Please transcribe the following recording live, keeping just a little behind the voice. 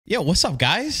Yo, what's up,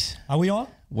 guys? Are we on?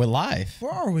 We're live.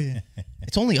 Where are we?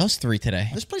 It's only us three today.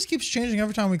 This place keeps changing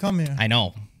every time we come here. I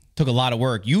know. Took a lot of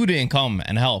work. You didn't come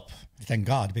and help. Thank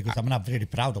God, because I'm not very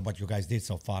proud of what you guys did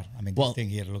so far. I mean, this thing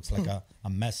here looks like a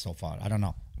mess so far. I don't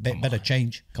know. Better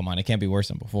change. Come on, it can't be worse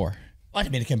than before. What do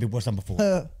you mean it can be worse than before?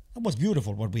 That was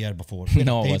beautiful what we had before.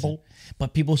 No, it wasn't.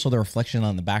 But people saw the reflection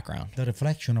on the background. The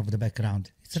reflection of the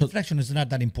background. The reflection is not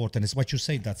that important. It's what you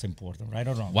say that's important, right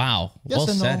or wrong? Wow. Yes well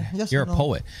and no. said. Yes You're and a no.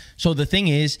 poet. So the thing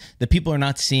is, the people are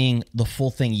not seeing the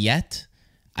full thing yet.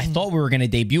 I thought we were going to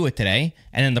debut it today.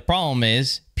 And then the problem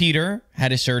is, Peter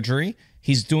had his surgery.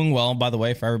 He's doing well, by the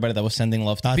way, for everybody that was sending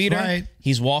love to That's Peter. right.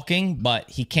 He's walking, but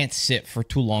he can't sit for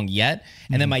too long yet.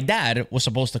 And then my dad was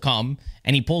supposed to come,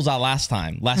 and he pulls out last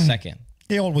second.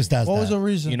 He always does What that. was the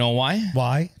reason? You know why?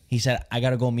 Why? He said, I got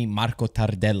to go meet Marco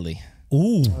Tardelli.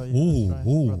 Ooh,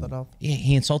 Brought that up.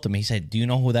 He insulted me. He said, do you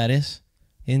know who that is?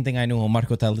 He didn't think I knew who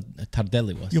Marco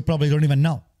Tardelli was. You probably don't even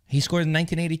know. He scored in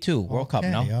 1982 World Cup,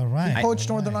 no? All right. Coached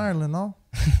Northern Ireland, no?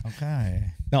 Okay.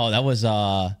 No, that was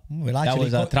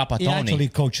Trapattoni. He actually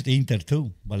coached Inter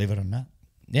too, believe it or not.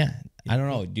 Yeah, I don't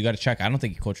know. You got to check. I don't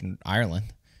think he coached in Ireland.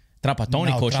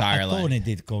 Trapattoni coached Ireland. Trapattoni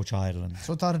did coach Ireland.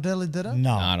 So Tardelli did it?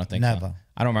 No, No, I don't think never. so.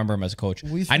 I don't remember him as a coach.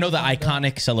 We I know the found out.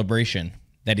 iconic celebration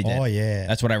that he did. Oh, yeah.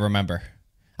 That's what I remember.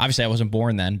 Obviously, I wasn't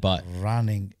born then, but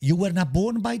Running. You were not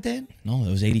born by then? no, it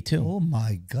was 82. Oh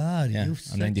my God! Yeah, You I'm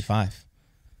such- 95.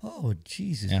 Oh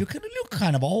Jesus! Yeah. You look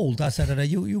kind of old. I said that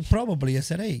you probably I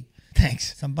said, hey,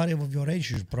 Thanks. somebody of your age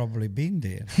has probably been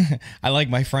there. I like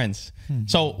my friends.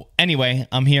 So anyway,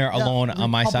 I'm here alone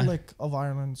on my side. Republic of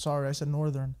Ireland. Sorry, I said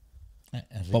Northern.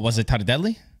 But was it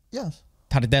Tardelli? Yes.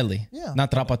 Tardelli. Yeah.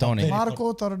 Not Trapattoni.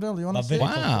 Marco Tardelli. You want to say?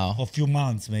 Wow. For a few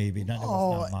months maybe. That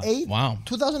Oh, was not much.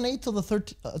 2008 till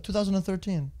the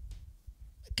 2013.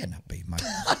 It cannot be my.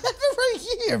 I have it right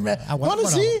here, man. I Want to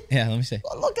wanna- see? Yeah, let me see.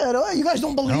 Oh, look at it. You guys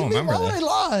don't believe don't me? remember Why would I this.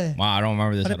 lie? Wow, I don't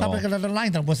remember this The at all. Republic of the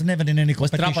Line that was never in any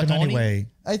competition Trapattoni? anyway.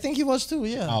 I think he was too,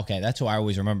 yeah. Okay, that's who I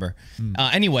always remember.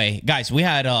 Anyway, guys, we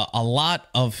had a lot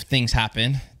of things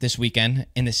happen this weekend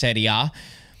in the Serie A.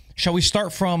 Shall we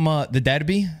start from the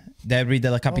Derby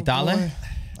della Capitale? boy.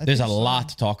 I There's a think so. lot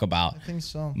to talk about. I think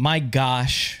so. My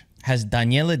gosh, has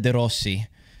Daniele De Rossi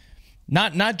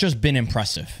not just been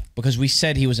impressive, because we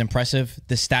said he was impressive.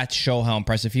 The stats show how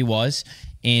impressive he was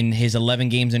in his 11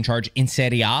 games in charge in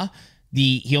Serie A.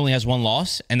 He only has one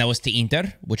loss, and that was to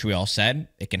Inter, which we all said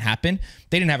it can happen.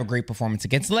 They didn't have a great performance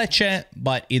against Lecce,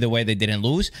 but either way, they didn't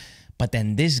lose. But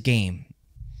then this game,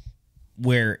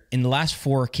 where in the last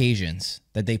 4 occasions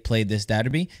that they played this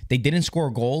derby, they didn't score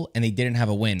a goal and they didn't have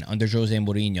a win under Jose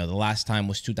Mourinho. The last time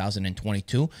was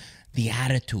 2022. The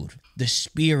attitude, the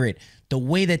spirit, the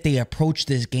way that they approached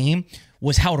this game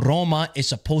was how Roma is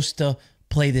supposed to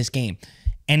play this game.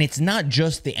 And it's not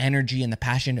just the energy and the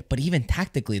passion, but even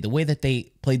tactically, the way that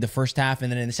they played the first half.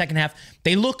 And then in the second half,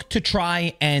 they looked to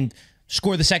try and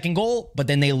score the second goal, but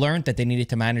then they learned that they needed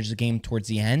to manage the game towards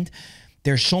the end.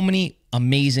 There's so many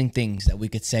amazing things that we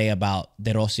could say about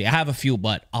De Rossi. I have a few,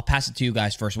 but I'll pass it to you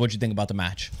guys first. What'd you think about the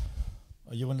match?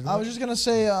 I was just going to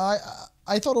say,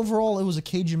 I thought overall it was a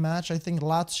cagey match. I think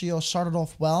Lazio started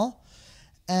off well,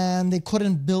 and they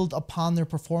couldn't build upon their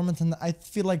performance. And I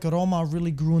feel like Roma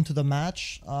really grew into the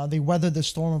match. They weathered the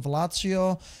storm of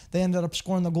Lazio. They ended up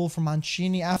scoring the goal from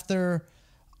Mancini after,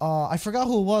 I forgot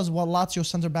who it was, what Lazio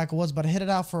center back it was, but hit it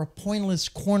out for a pointless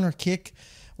corner kick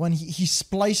when he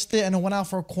spliced it and it went out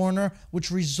for a corner,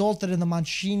 which resulted in the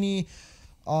Mancini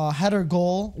header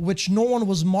goal, which no one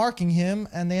was marking him,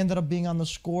 and they ended up being on the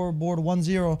scoreboard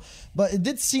 1-0. But it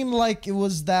did seem like it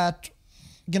was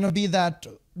gonna be that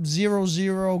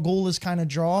 0-0 goalless kind of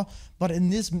draw. But in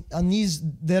these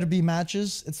derby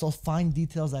matches, it's those fine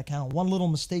details that count. One little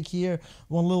mistake here,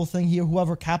 one little thing here,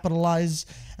 whoever capitalized.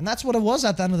 And that's what it was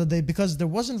at the end of the day, because there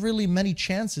wasn't really many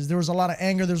chances. There was a lot of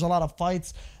anger, there was a lot of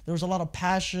fights, there was a lot of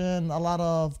passion, a lot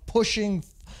of pushing,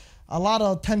 a lot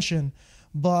of tension.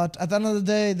 But at the end of the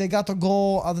day, they got the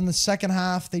goal. Other than the second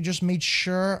half, they just made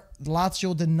sure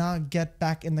Lazio did not get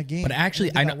back in the game. But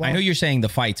actually, They did that well. I know you're saying the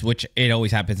fights, which it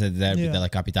always happens at the Derby della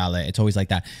Capitale. It's always like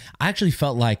that. I actually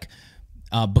felt like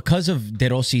because of De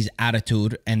Rossi's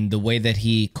attitude and the way that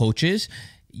he coaches,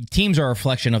 teams are a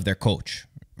reflection of their coach,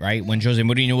 right? When Jose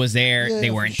Mourinho was there, they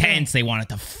were intense. They wanted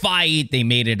to fight. They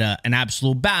made it an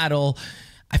absolute battle.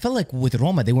 I felt like with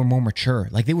Roma, they were more mature.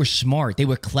 Like, they were smart. They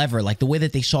were clever. Like, the way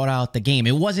that they sought out the game.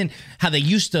 It wasn't how they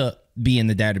used to be in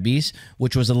the derbies,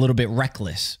 which was a little bit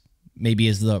reckless. maybe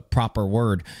is the proper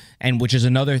word, and which is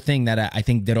another thing that I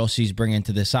think De Rossi's bringing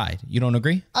to this side. You don't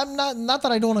agree? I'm not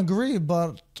that I don't agree,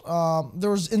 but there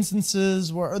was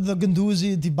instances where the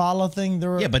Guendouzi, Dybala thing.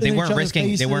 But they weren't risking.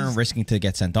 Faces. They weren't risking to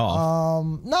get sent off.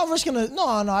 Not risking it. No,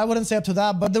 I wouldn't say up to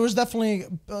that. But there was definitely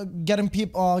getting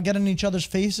in each other's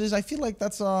faces. I feel like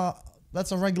that's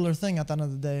a regular thing at the end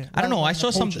of the day. I don't know. I saw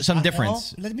some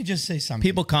difference. Let me just say something.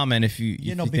 People comment if you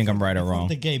think I'm right or wrong.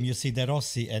 The game, you see De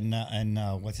Rossi and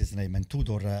what's his name, and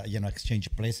Tudor, exchange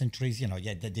pleasantries.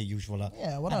 The usual.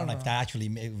 Whatever. I don't know if they actually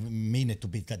mean it to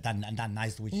be that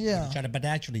nice to each other, but they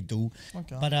actually do.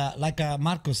 Okay. But like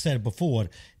Marco said before,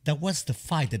 that was the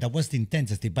fight, that was the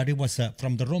intensity. But it was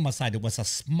from the Roma side, it was a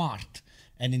smart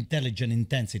and intelligent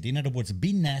intensity. In other words,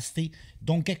 be nasty,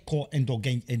 don't get caught, and don't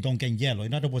get yellow.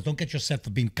 In other words, don't get yourself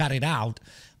being carried out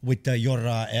with your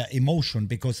emotion,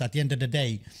 because at the end of the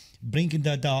day, bringing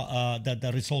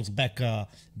the results back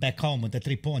home with the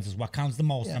 3 points is what counts the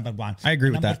most. Yeah. Number one, I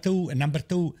agree with that. Number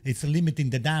two, it's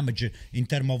limiting the damage in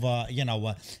terms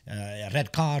of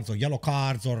red cards or yellow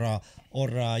cards or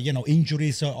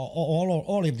injuries or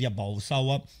all of the above.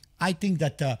 So I think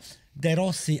that. De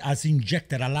Rossi has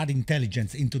injected a lot of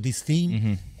intelligence into this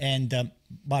team, and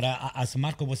but as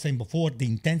Marco was saying before, the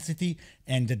intensity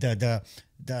and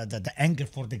the anger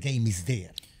for the game is there.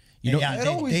 It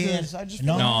always is. I just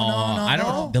no, I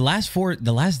don't. The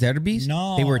last derbies,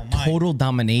 they were total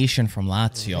domination from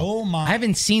Lazio. Roma, I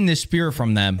haven't seen this spirit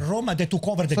from them. Roma, they took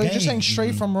over the game. So you're just saying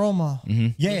straight from Roma.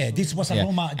 Yeah, this was a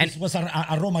Roma. This was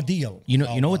a Roma deal. You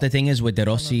know what the thing is with De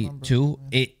Rossi too.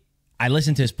 I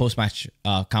listened to his post-match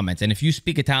comments, and if you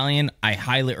speak Italian, I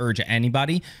highly urge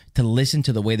anybody to listen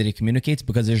to the way that he communicates,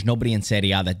 because there's nobody in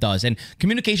Serie A that does. And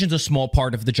communication's a small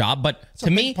part of the job, but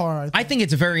to me, I think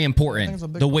it's very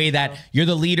important. The way that you're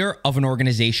the leader of an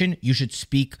organization, you should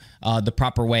speak the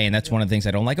proper way, and that's one of the things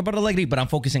I don't like about Allegri, but I'm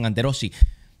focusing on De Rossi.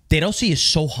 De Rossi is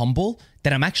so humble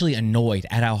that I'm actually annoyed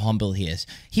at how humble he is.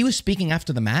 He was speaking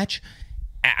after the match.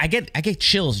 I get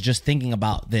chills just thinking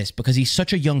about this, because he's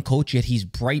such a young coach, yet he's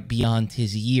bright beyond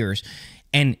his years.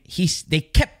 And they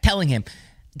kept telling him,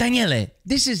 Daniele,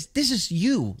 this is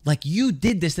you. Like, you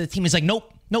did this to the team. He's like,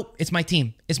 nope, it's my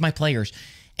team. It's my players.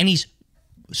 And he's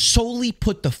solely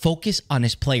put the focus on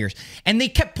his players. And they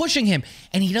kept pushing him,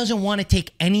 and he doesn't want to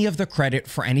take any of the credit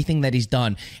for anything that he's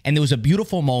done. And there was a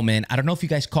beautiful moment. I don't know if you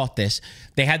guys caught this.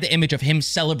 They had the image of him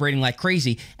celebrating like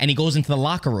crazy, and he goes into the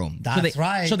locker room. That's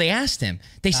right. So they asked him.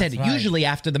 They said, usually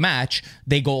after the match,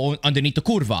 they go underneath the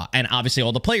curva. And obviously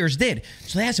all the players did.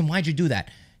 So they asked him, why'd you do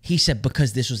that? He said,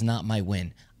 because this was not my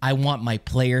win. I want my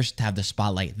players to have the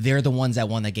spotlight. They're the ones that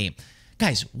won the game.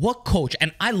 Guys, what coach?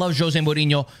 And I love Jose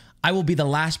Mourinho. I will be the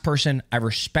last person. I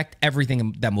respect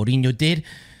everything that Mourinho did,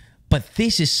 but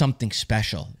this is something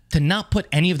special. To not put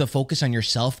any of the focus on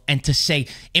yourself and to say,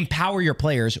 empower your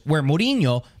players, where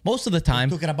Mourinho, most of the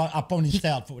time, talking about upon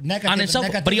himself,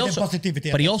 negative,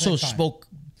 but he also spoke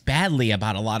badly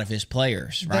about a lot of his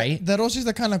players, right? De Rossi's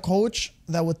the kind of coach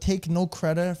that would take no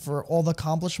credit for all the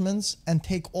accomplishments and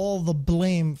take all the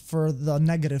blame for the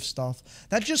negative stuff.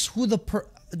 That's just who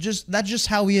that's just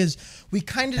how he is.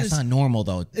 That's not normal,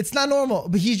 though. It's not normal,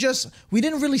 but we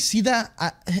didn't really see that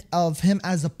of him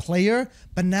as a player,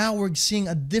 but now we're seeing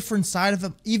a different side of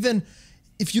him. Even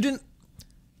if you didn't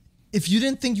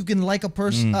think you can like a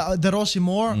person, De Rossi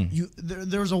more,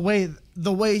 there's a way.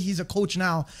 The way he's a coach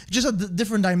now, just a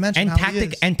different dimension.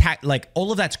 And tactic like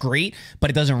all of that's great, but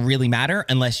it doesn't really matter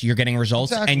unless you're getting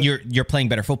results and you're playing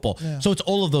better football. Yeah. So it's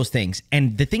all of those things.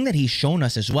 And the thing that he's shown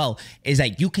us as well is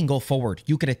that you can go forward,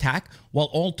 you could attack while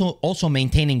also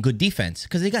maintaining good defense,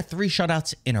 because they got 3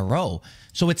 shutouts in a row.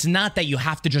 So it's not that you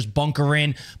have to just bunker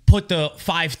in, put the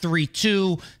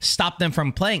 5-3-2, stop them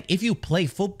from playing. If you play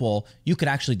football, you could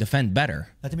actually defend better.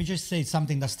 Let me just say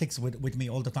something that sticks with me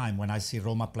all the time when I see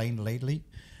Roma playing lately.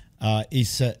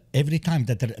 Is every time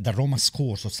that the Roma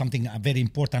scores or something very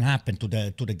important happen to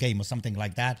the game or something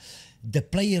like that, the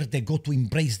player, they go to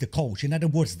embrace the coach. In other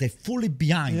words, they're fully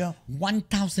behind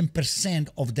 1000%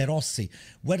 of De Rossi,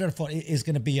 whether it's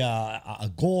going to be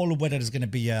a goal, whether it's going to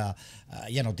be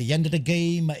the end of the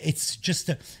game. It's just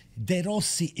De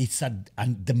Rossi. It's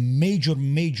the major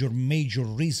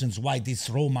reasons why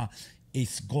this Roma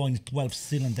is going 12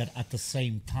 cylinder at the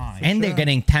same time. And they're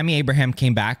getting Tammy Abraham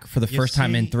came back for the first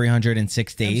time in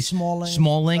 306 days.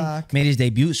 Smalling made his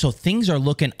debut. So things are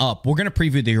looking up. We're going to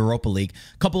preview the Europa League.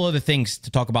 A couple other things to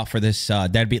talk about for this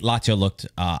derby. Lazio looked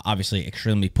obviously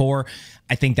extremely poor.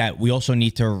 I think that we also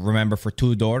need to remember for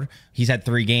Tudor, he's had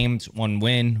 3 games, 1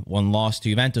 win, 1 loss to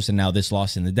Juventus, and now this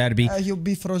loss in the derby. He'll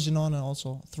be Frosinone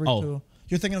also, 3-2.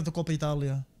 You're thinking of the Coppa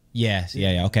Italia. Yes,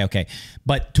 yeah. Okay.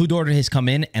 But two daughters come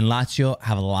in, and Lazio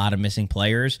have a lot of missing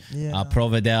players. Yeah.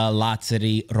 Provedel,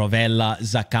 Lazzari, Rovella,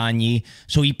 Zaccagni.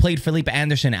 So he played Felipe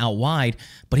Anderson out wide,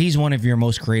 but he's one of your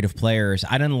most creative players.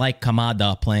 I didn't like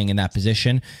Kamada playing in that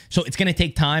position. So it's going to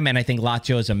take time, and I think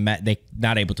Lazio is they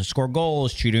not able to score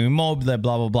goals, Ciro Immobile,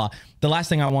 blah, blah, blah. The last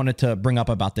thing I wanted to bring up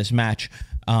about this match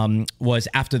was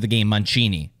after the game,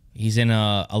 Mancini. He's in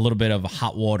a little bit of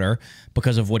hot water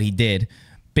because of what he did.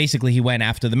 Basically, he went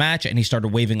after the match and he started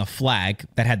waving a flag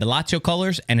that had the Lazio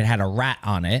colors and it had a rat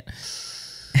on it.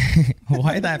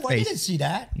 Why that face? I didn't see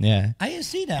that. Yeah. I didn't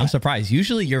see that. I'm surprised.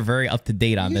 Usually, you're very up to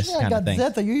date on this kind of thing.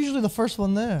 Zeta, you're usually the first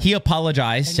one there. He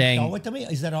apologized, saying, show it to me.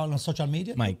 Is that all on social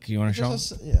media? Mike, you want to show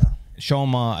him? Yeah. Show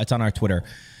him. It's on our Twitter.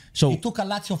 So he took a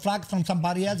Lazio flag from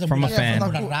somebody else. From a fan.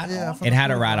 Yeah, it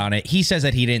had a rat on it. He says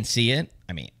that he didn't see it.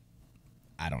 I mean,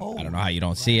 I don't know how you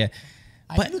don't see it.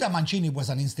 I knew that Mancini was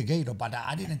an instigator, but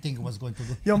I didn't think it was going to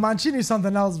do. Yo, Mancini's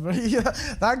something else, bro.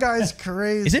 That guy's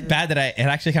crazy. Is it bad that it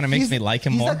actually kind of makes me like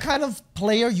him more? He's the kind of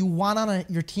player you want on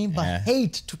your team, but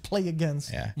hate to play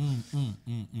against. Yeah.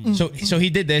 So he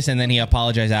did this, and then he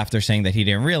apologized after, saying that he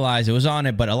didn't realize it was on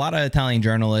it. But a lot of Italian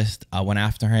journalists went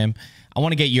after him. I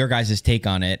want to get your guys' take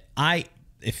on it.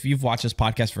 If you've watched this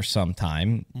podcast for some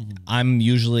time, I'm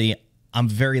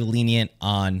very lenient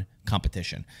on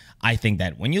competition. I think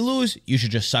that when you lose, you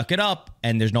should just suck it up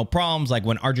and there's no problems. Like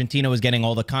when Argentina was getting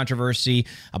all the controversy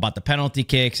about the penalty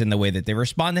kicks and the way that they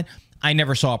responded, I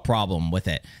never saw a problem with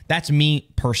it. That's me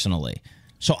personally.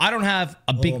 So I don't have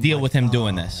a big deal with him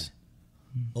doing this.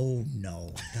 Oh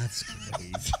no, that's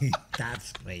crazy.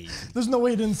 That's crazy. There's no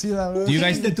way you didn't see that. Do you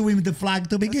guys do him the flag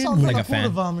to begin sounds with? like a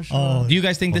fan? Do you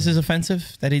guys think this is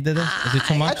offensive that he did this? Is it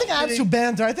too much? I think it adds to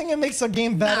banter. I think it makes a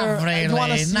game better. Not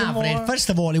really, not really. First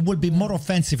of all, it would be more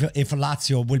offensive if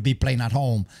Lazio will be playing at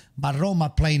home. But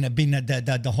Roma being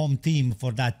the home team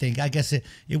for that thing, I guess it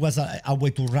was a way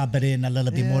to rub it in a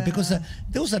little bit more, because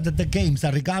those are the games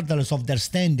that, regardless of their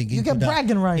standing, you get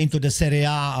bragging rights into the Serie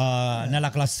A, nella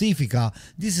classifica.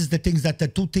 This is the things that the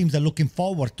two teams are looking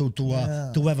forward to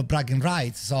have a bragging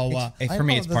rights. So for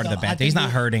me, it's part of the banter. He's not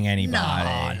hurting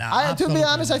anybody. No, to be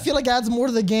honest, I feel like it adds more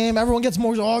to the game. Everyone gets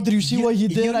more. Oh, did you see what he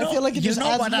did? I feel like it just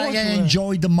adds more. You know what I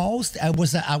enjoyed the most?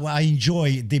 I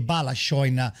enjoy Dybala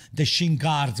showing the shin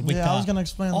guards. I was gonna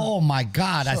explain that. Oh my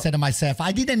God! I said to myself,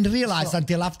 I didn't realize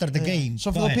until after the game.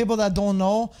 So for the people that don't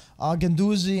know,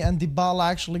 Guendouzi and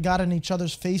Dybala actually got in each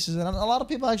other's faces, and a lot of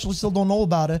people actually still don't know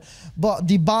about it. But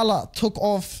Dybala took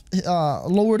off,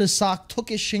 lowered his sock, took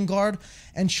his shin guard,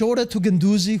 and showed it to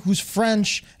Guendouzi, who's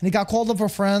French, and he got called up for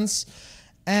France.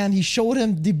 And he showed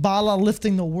him Dybala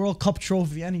lifting the World Cup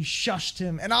trophy, and he shushed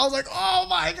him. And I was like, oh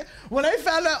my God. When I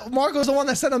found out Marco was the one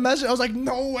that sent a message, I was like,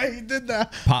 no way he did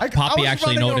that. Poppy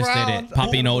actually noticed it.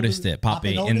 Poppy noticed it.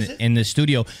 Poppy in the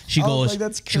studio. She goes,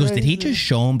 did he just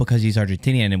show him because he's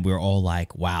Argentinian? And we were all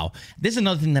like, wow. This is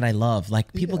another thing that I love.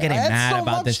 Like, people getting mad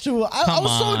about this. Come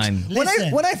on.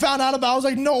 When I found out about it, I was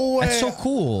like, no way. That's so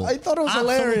cool. I thought it was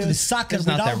hilarious. Soccer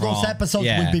without those episodes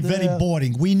would be very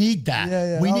boring. We need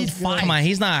that. We need fights. Come on,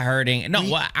 he's not hurting. No,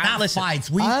 listen.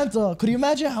 Fights. Anto, could you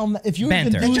imagine how if you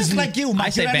banter. Just like you,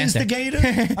 Mike, you're an instigator.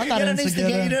 I'm not an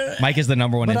instigator. Mike is the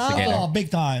 #1 instigator. Oh, big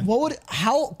time.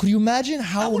 How could you imagine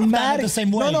how mad? The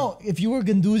same way. No, if you were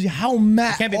Guendouzi, how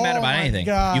mad? You can't be mad about anything.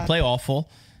 God. You play awful.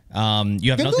 You have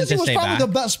Guendouzi nothing to say back. was probably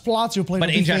the best Lazio player.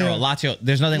 But in general, Lazio,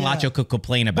 there's nothing Lazio could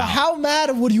complain about. But how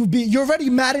mad would you be? You're already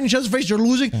mad in each other's face. You're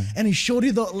losing, and he showed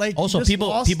you the like. Also,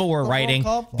 people were writing,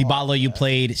 Dybala, you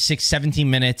played 17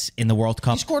 minutes in the World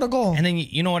Cup. He scored a goal. And then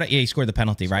you know what? Yeah, he scored the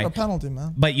penalty, right? A penalty,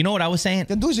 man. But you know what I was saying?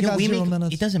 Guendouzi got 0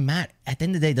 minutes. It doesn't matter. At the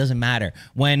end of the day, it doesn't matter.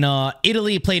 When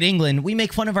Italy played England, we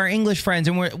make fun of our English friends,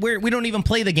 and we don't even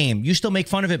play the game. You still make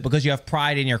fun of it because you have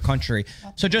pride in your country.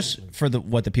 So just for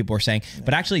what the people were saying,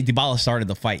 but actually, Dybala started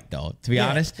the fight, though. To be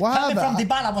honest, coming from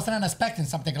Dybala, I wasn't expecting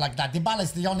something like that. Dybala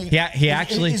is the only. He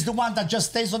actually is the one that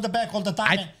just stays on the back all the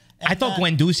time. I thought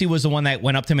Guendouzi was the one that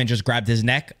went up to him and just grabbed his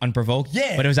neck unprovoked.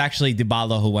 Yeah. But it was actually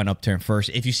Dybala who went up to him first.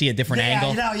 If you see a different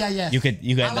angle, you could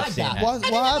end up seeing that. What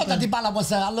happened? Dybala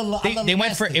was a little.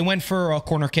 It went for a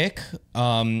corner kick.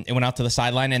 It went out to the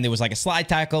sideline, and there was like a slide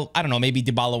tackle. I don't know. Maybe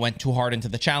Dybala went too hard into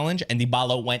the challenge, and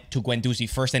Dybala went to Guendouzi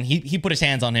first, and he put his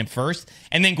hands on him first,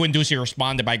 and then Guendouzi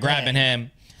responded by grabbing him.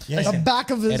 The back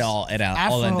of his It all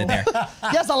afro. ended there.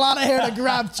 He has a lot of hair to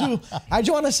grab too. I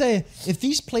just want to say, if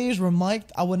these players were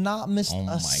mic'd, I would not miss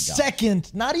a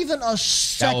second, not even a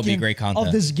second That would be great content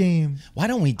of this game. Why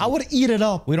don't we? I would eat it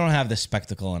up. We don't have the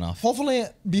spectacle enough. Hopefully,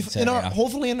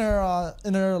 in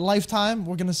our lifetime,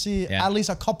 we're gonna see at least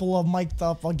a couple of mic'd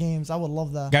up games. I would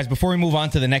love that. Guys, before we move on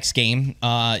to the next game,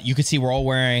 you can see we're all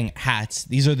wearing hats.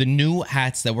 These are the new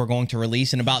hats that we're going to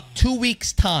release in about 2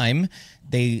 weeks' time.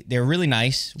 They're really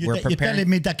nice. We're preparing.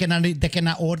 You're telling me they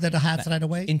cannot order the hats right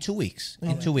away? In 2 weeks.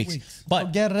 In 2 weeks. But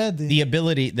so get ready. The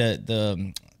ability,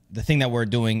 the thing that we're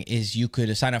doing is you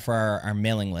could sign up for our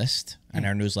mailing list and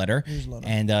our newsletter.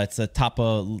 And it's the top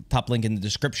link in the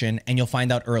description, and you'll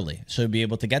find out early. So you'll be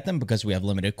able to get them because we have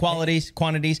limited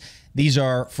quantities. These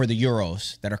are for the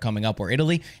Euros that are coming up, or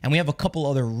Italy. And we have a couple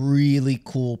other really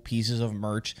cool pieces of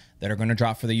merch that are going to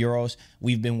drop for the Euros.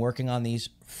 We've been working on these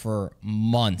for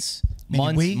months.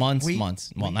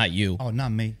 Months. Well, not you. Oh,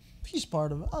 not me. He's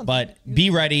part of it. But be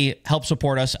ready. Help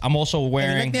support us. I'm also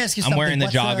wearing. I'm wearing the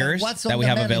joggers that we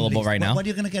have available right now. What are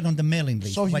you gonna get on the mailing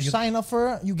list? So you sign up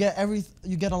for it. You get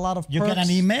You get a lot of perks. You get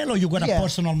an email, or you get a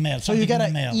personal mail. So you get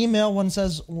an email when it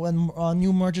says when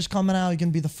new merch is coming out. You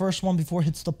can be the first one before it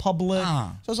hits the public.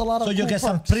 So there's a lot of. So you get perks.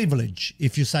 some privilege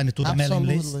if you sign it to the mailing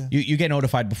list. You get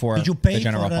notified before Did you pay the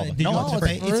general for public. No, it's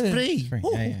free. It's free.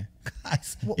 Yeah.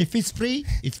 Guys, if it's free,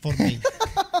 it's for me.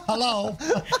 Hello.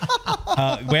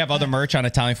 We have other merch on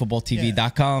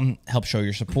ItalianFootballTV.com. Help show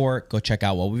your support. Go check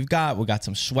out what we've got. We got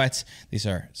some sweats. These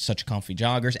are such comfy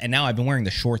joggers. And now I've been wearing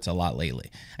the shorts a lot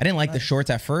lately. I didn't like the shorts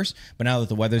at first, but now that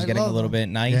the weather's getting a little bit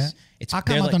nice, it's. How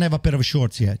come I don't have a pair of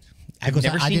shorts yet? I've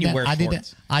never seen you wear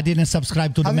shorts. I didn't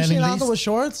subscribe to the mailing list. Have you seen Anto with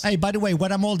shorts? Hey, by the way,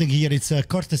 what I'm holding here, it's a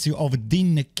courtesy of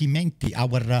Dean Chimenti,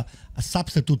 our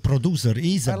substitute producer.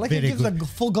 He's a very good. The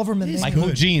full government name. Michael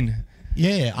Gene.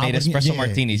 Yeah, made espresso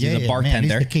martinis. He's a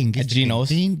bartender. He's the king. At Gino's.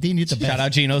 Dean, you're the best. Shout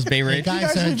out Gino's Bay Ridge. Hey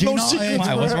guys, Gino,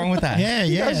 what's wrong with that?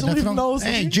 Yeah, that's wrong.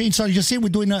 Hey, Gene, so you see, we're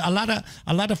doing a lot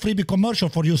of freebie commercial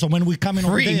for you. So when we come in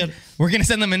over there, we're gonna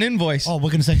send them an invoice. Oh,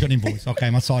 we're gonna send you an invoice. Okay,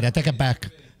 I'm sorry. I take it back.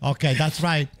 Okay, that's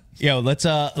right. Yo, let's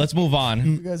move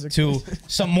on to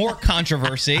some more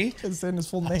controversy.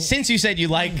 Since you said you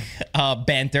like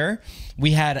banter,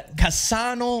 we had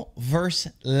Cassano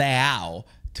versus Leao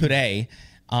today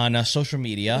on social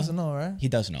media. He doesn't know, right? He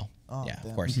does know. Oh, yeah, damn.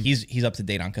 of course. He's up to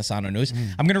date on Cassano news.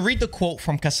 I'm going to read the quote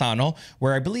from Cassano,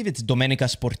 where I believe it's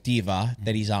Domenica Sportiva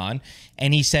that he's on.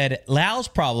 And he said, Leao's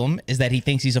problem is that he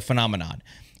thinks he's a phenomenon.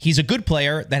 He's a good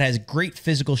player that has great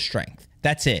physical strength.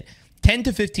 That's it. 10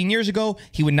 to 15 years ago,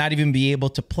 he would not even be able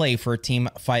to play for a team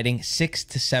fighting 6th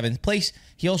to 7th place.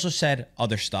 He also said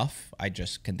other stuff. I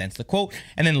just condensed the quote.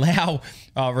 And then Leao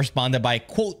responded by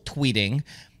quote tweeting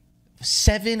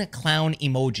 7 clown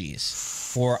emojis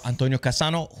for Antonio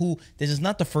Cassano, who this is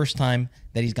not the first time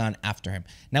that he's gone after him.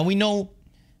 Now, we know,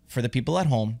 for the people at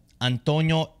home,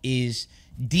 Antonio is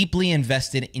deeply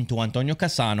invested into Antonio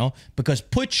Cassano because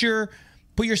put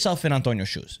yourself in Antonio's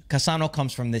shoes. Cassano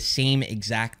comes from the same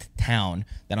exact town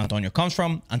that Antonio comes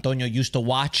from. Antonio used to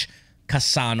watch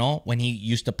Cassano when he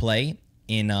used to play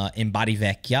in Bari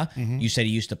Vecchia. You said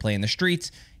he used to play in the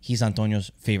streets. He's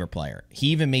Antonio's favorite player. He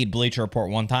even made Bleacher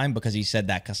Report one time because he said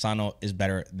that Cassano is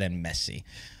better than Messi.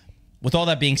 With all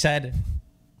that being said,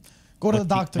 go to the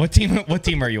doctor. What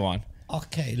team are you on?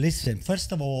 Okay, listen.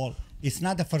 First of all, it's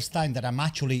not the first time that I'm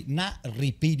actually not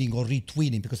repeating or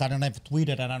retweeting because I don't have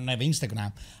Twitter and I don't have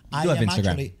Instagram. You have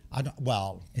Instagram.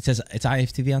 It says it's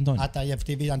IFTV Antonio. At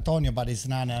IFTV Antonio, but it's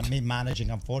not me managing,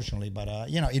 unfortunately. But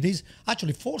it is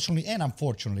actually fortunately and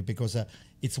unfortunately because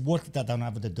it's work that I don't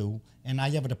have to do, and I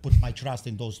have to put my trust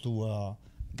in those two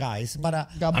guys. But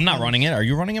I'm not running it. Are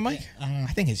you running it, Mike? I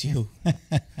think it's you.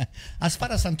 As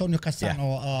far as Antonio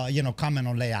Cassano, comment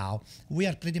on Leao, we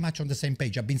are pretty much on the same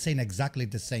page. I've been saying exactly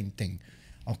the same thing.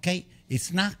 Okay,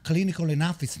 it's not clinical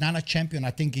enough. It's not a champion.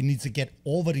 I think he needs to get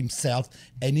over himself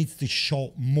and needs to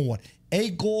show more.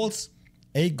 8 goals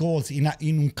in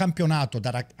un campionato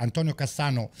that Antonio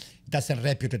Cassano doesn't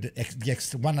reputed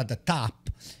one at the top.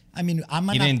 I mean,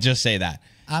 he didn't just say that.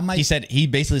 He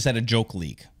basically said a joke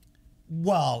league.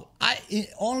 Well,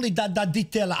 only that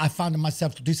detail I found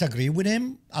myself to disagree with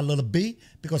him a little bit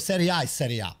because Serie A is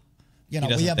Serie A. He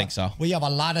doesn't think so. We have a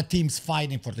lot of teams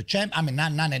fighting for the champ. I mean,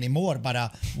 not anymore,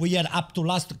 but we had up to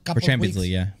last couple of Champions weeks.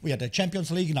 League, yeah. We had the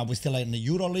Champions League. Now we're still in the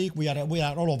Euro League. We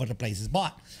are all over the places.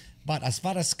 But as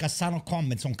far as Cassano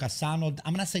comments on Cassano,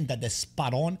 I'm not saying that they're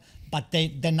spot on, but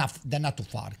they're not too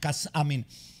far. Because I mean,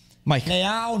 Mike,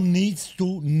 Leao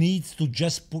needs to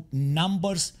just put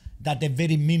numbers that they're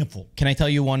very meaningful. Can I tell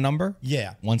you one number?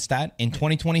 Yeah. One stat. In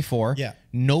 2024, Yeah.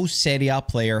 no Serie A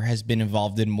player has been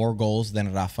involved in more goals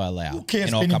than Rafael Leao. Who cares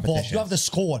in all being involved? competitions. You have the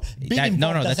score.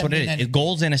 No, that's what it is. It's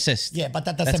goals and assists. Yeah, but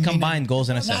that doesn't That's mean combined goals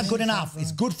and assists. Not good enough.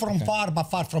 It's good from far, but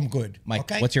far from good. Mike,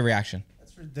 okay? what's your reaction?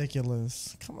 That's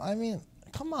ridiculous. Come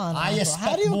on. I Anto.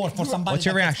 expect more for somebody. What's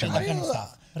your that reaction, explains that Mike? kind of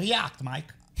stuff. React,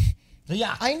 Mike.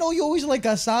 React. I know you always like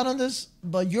Cassano on this,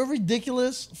 but you're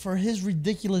ridiculous for his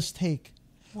ridiculous take.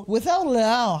 Without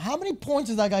Leao, how many points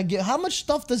does that guy get? How much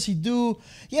stuff does he do?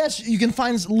 Yes, you can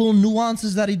find little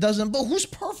nuances that he doesn't, but who's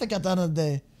perfect at the end of the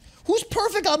day? Who's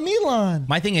perfect at Milan?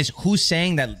 My thing is, who's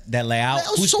saying that Leao,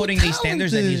 Leao's who's so putting these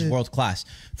standards that he's talented. world class?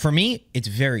 For me, it's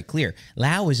very clear.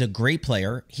 Leao is a great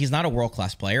player. He's not a world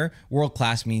class player. World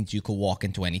class means you could walk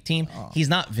into any team. He's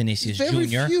not Vinicius Very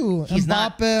Jr. few. He's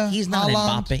Mbappe, He's not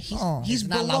Haaland. Mbappe. He's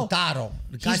not below. Lautaro.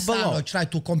 He's below. Cassano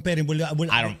tried to compare him with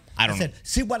I don't know.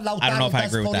 See what Lautaro I don't know if I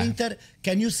does agree for with that. Inter?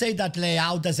 Can you say that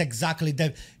Leao does exactly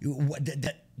the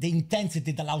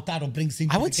intensity that Lautaro brings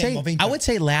into I would the game say of Inter?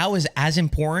 Leao is as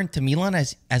important to Milan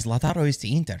as Lautaro is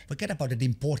to Inter. Forget about the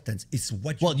importance. It's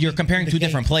what Well, you're bring comparing to two the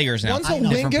different game. players now. One's a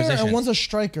Different winger positions. and one's a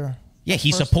striker. Yeah,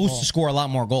 he's First of supposed all. to score a lot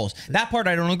more goals. That part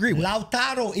I don't agree with.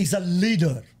 Lautaro is a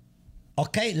leader.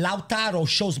 Okay, Lautaro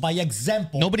shows by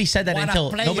example. Nobody said that what a until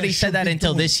player should be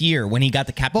until doing. this year when he got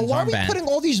the But captain's why are we armband. putting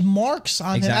all these marks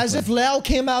on him as if Leao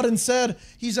came out and said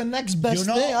he's the next best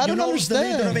thing? I don't who's the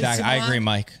leader of understand. AC I Milan? agree,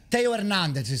 Mike. Theo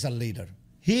Hernandez is a leader.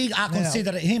 I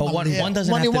consider him But a one leader.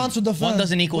 doesn't When have he wants to defend. one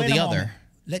doesn't equal Wait the a other.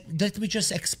 moment. Let me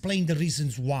just explain the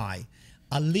reasons why.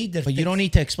 A leader. But you don't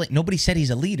need to explain. Nobody said he's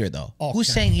a leader, though. Okay. Who's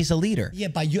saying he's a leader? Yeah,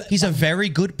 but he's a very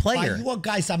good player. But you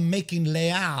guys are making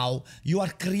Leao. You are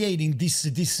creating this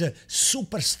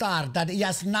superstar that he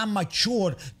has not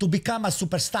matured to become a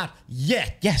superstar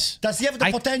yet. Yes. Does he have the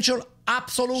potential?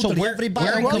 Absolutely. So we're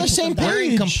We're on the same we're in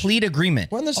page. complete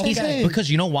agreement. We're on the same page. Because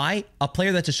you know why? A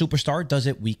player that's a superstar does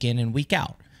it week in and week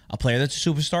out. A player that's a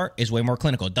superstar is way more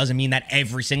clinical. It doesn't mean that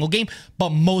every single game, but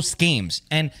most games.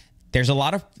 And there's a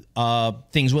lot of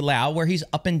things with Leao where he's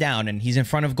up and down and he's in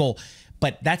front of goal.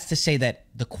 But that's to say that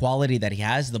the quality that he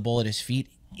has, the ball at his feet,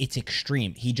 it's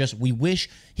extreme. We wish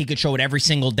he could show it every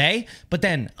single day. But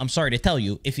then, I'm sorry to tell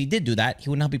you, if he did do that, he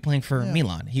would not be playing for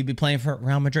Milan. He'd be playing for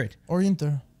Real Madrid. Or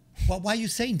Inter. Why are you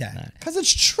saying that? Because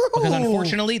it's true. Because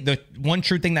unfortunately, the one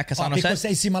true thing that Cassano Because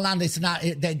said, AC Milan, it's not.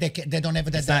 They don't have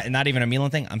it's that. not even a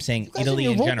Milan thing. I'm saying guys Italy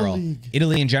in in Europa general. League.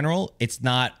 Italy in general, it's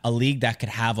not a league that could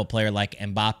have a player like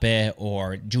Mbappe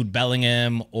or Jude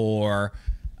Bellingham or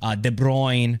De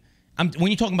Bruyne.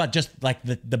 When you're talking about just like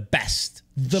the best,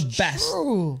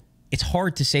 True. it's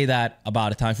hard to say that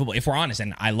about Italian football. If we're honest,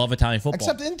 and I love Italian football.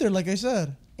 Except Inter, like I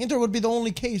said. Inter would be the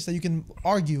only case that you can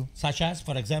argue. Such as,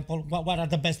 for example, what are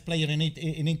the best players in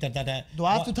Inter that? Do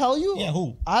I have to tell you? Yeah,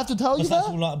 who? I have to tell you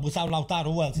that? Besides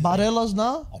Lautaro, who else? is there? Barella's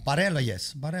now? Oh, Barella,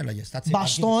 yes. That's it.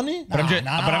 Bastoni? But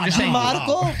I'm just saying.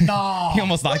 Marco? No. He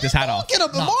almost knocked his hat off. Get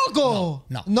up, Marco.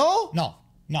 No.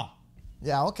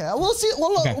 Yeah, okay. We'll see.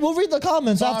 We'll read the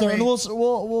comments after, and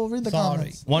we'll read the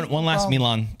comments. One last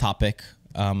Milan topic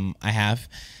I have.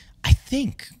 I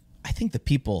think the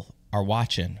people are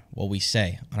watching what we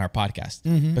say on our podcast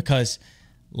because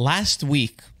last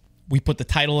week we put the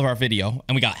title of our video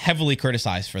and we got heavily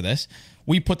criticized for this.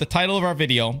 We put the title of our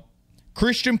video,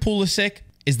 Christian Pulisic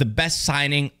is the best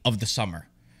signing of the summer.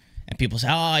 And people say,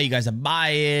 oh, you guys are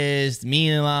biased,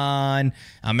 Milan,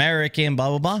 American, blah,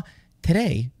 blah, blah.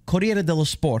 Today, Corriere dello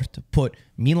Sport put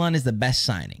Milan is the best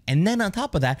signing. And then on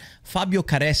top of that, Fabio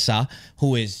Caressa,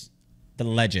 who is the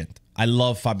legend. I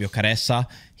love Fabio Caressa.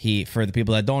 For the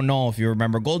people that don't know, if you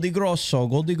remember Gol di Grosso.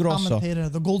 Commentator,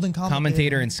 the golden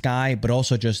Commentator in Sky, but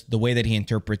also just the way that he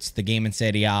interprets the game in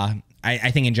Serie A.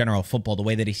 I think in general, football, the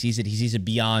way that he sees it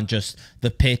beyond just the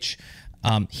pitch.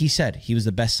 He said he was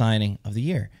the best signing of the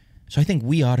year. So I think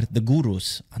we are the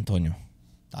gurus, Antonio.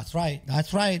 That's right.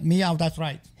 Meow, that's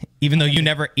right. Even though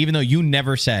you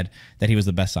never said that he was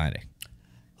the best signing.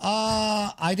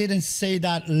 I didn't say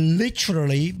that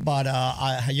literally, but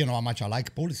you know how much I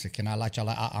like Pulisic and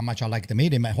how much I like to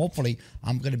meet him. And hopefully,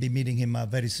 I'm going to be meeting him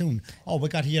very soon. Oh, we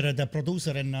got here the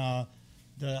producer and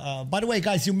by the way,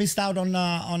 guys, you missed out on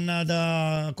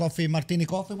the coffee, martini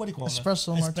coffee. What do you call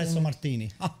Espresso it? martini. Espresso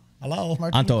martini. Hello.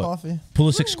 Martini Anto, coffee.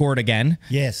 Pulisic scored again.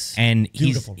 Yes. And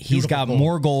Beautiful, he's got goal.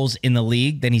 more goals in the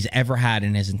league than he's ever had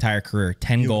in his entire career.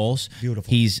 10 goals. Beautiful.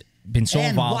 He's been so and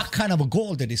involved. what kind of a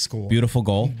goal did he score? Beautiful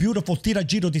goal. Beautiful tira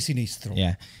giro di sinistro.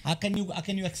 Yeah. How can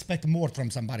you expect more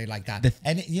from somebody like that?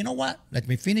 And you know what? Let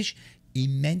me finish. He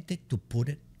meant it to put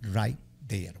it right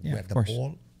there where the course.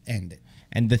 ball End it.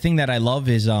 And the thing that I love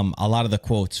is a lot of the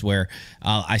quotes where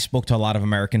I spoke to a lot of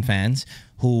American fans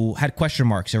who had question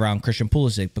marks around Christian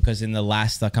Pulisic because in the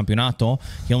last Campeonato,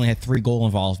 he only had 3 goal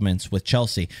involvements with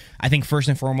Chelsea. I think first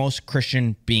and foremost,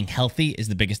 Christian being healthy is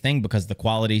the biggest thing because the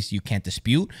qualities you can't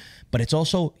dispute. But it's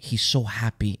also, he's so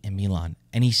happy in Milan.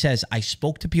 And he says, I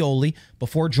spoke to Pioli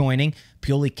before joining.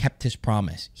 Pioli kept his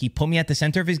promise. He put me at the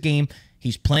center of his game.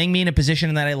 He's playing me in a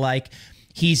position that I like.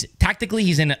 He's tactically,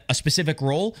 he's in a specific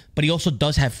role, but he also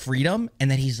does have freedom.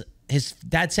 And that his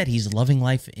dad said he's loving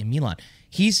life in Milan.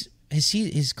 His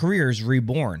career is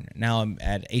reborn now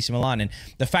at AC Milan. And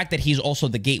the fact that he's also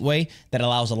the gateway that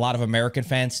allows a lot of American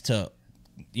fans to,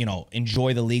 you know,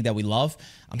 enjoy the league that we love.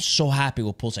 I'm so happy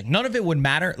with Pulisic. None of it would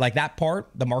matter. Like that part,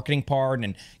 the marketing part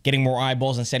and getting more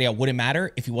eyeballs in Serie A wouldn't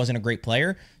matter if he wasn't a great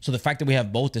player. So the fact that we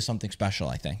have both is something special,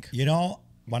 I think. You know,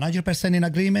 100% in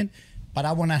agreement. But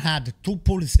I want to add to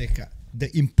Pulisic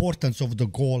the importance of the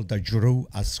goal that Giroud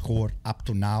has scored up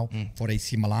to now for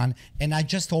AC Milan. And I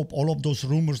just hope all of those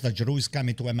rumors that Giroud is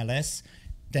coming to MLS,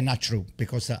 they're not true.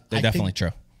 Because they're definitely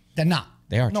true. They're not.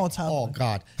 They are. No, it's happening. Oh,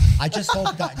 God. I just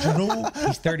hope that Giroud...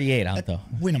 He's 38, Anto.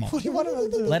 Win him. What do you want him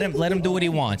to do? Let him do what he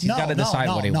wants. He's got to decide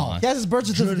what he wants. He has his birth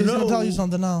certificate. He's going to tell you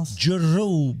something else.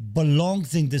 Giroud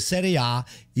belongs in the Serie A.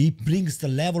 He brings the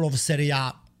level of Serie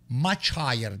A much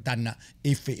higher than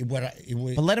if it were...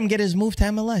 But let him get his move to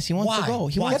MLS. He wants to go.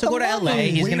 He wants to go to LA.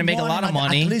 He's going to make a lot of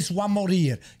money. At least one more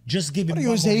year. Just give him one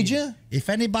his more agent? year. If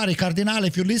anybody, Cardinal,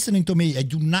 if you're listening to me, I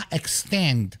do not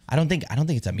extend. I don't think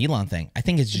it's a Milan thing. I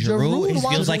think it's Giroud. He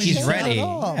feels like he's ready.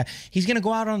 Yeah. He's going to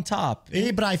go out on top.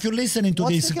 Ibra, if you're listening to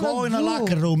this, go in the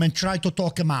locker room and try to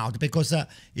talk him out because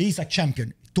he's a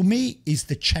champion. To me, he's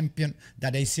the champion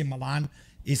that AC Milan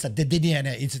is the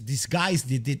DNA. It's this guy's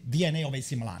the DNA of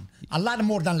AC Milan. A lot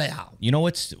more than Leao. You know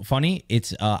what's funny?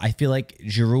 It's I feel like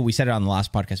Giroud. We said it on the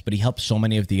last podcast, but he helps so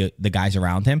many of the guys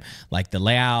around him, like the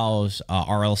Leaos,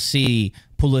 RLC,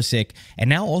 Pulisic,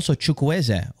 and now also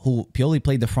Chukwueze, who Pioli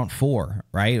played the front 4,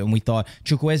 right? And we thought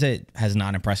Chukwueze has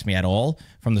not impressed me at all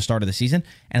from the start of the season.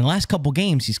 And the last couple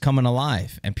games, he's coming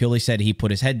alive. And Pioli said he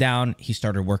put his head down. He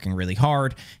started working really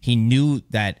hard. He knew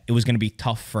that it was going to be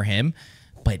tough for him.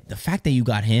 But the fact that you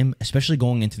got him, especially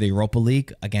going into the Europa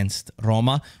League against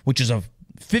Roma, which is a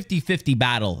 50-50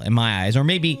 battle in my eyes, or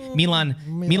maybe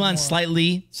Milan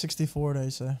slightly 64,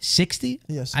 they say 60.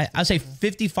 Yes, I'll say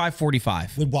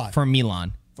 55-45 with what for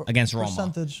Milan against Roma.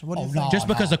 Percentage? What do you think? Just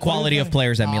because the quality of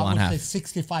players that Milan I would have. say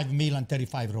 65 Milan,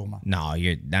 35 Roma. No,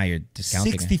 you're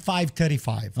discounting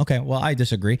 65-35. Okay, well, I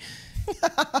disagree.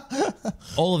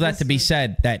 All of that to be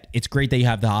said, that it's great that you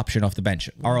have the option off the bench.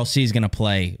 RLC is going to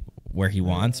play where he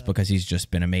wants because he's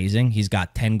just been amazing. He's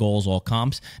got 10 goals, all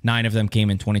comps. 9 of them came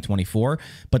in 2024.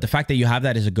 But the fact that you have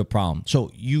that is a good problem. So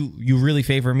you really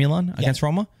favor Milan against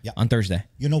Roma on Thursday?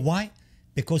 You know why?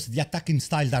 Because the attacking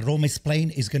style that Roma is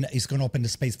playing is gonna open the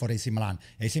space for AC Milan.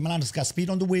 AC Milan has got speed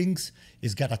on the wings.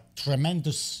 He's got a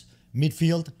tremendous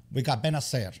midfield. We got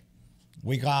Benacer.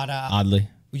 We got Oddly.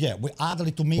 Yeah,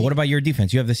 oddly to me. But what about your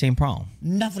defense? You have the same problem.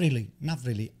 Not really.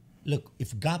 Look,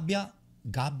 if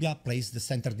Gabbia plays the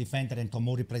center defender and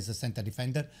Tomori plays the center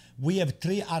defender, we have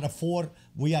 3 out of 4.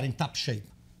 We are in top shape.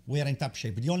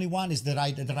 The only one is the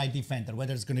right defender,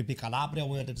 whether it's going to be Calabria,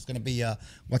 whether it's going to be,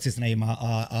 what's his name,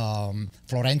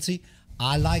 Florenzi.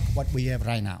 I like what we have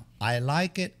right now. I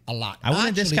like it a lot. I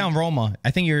wouldn't discount Roma.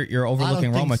 I think you're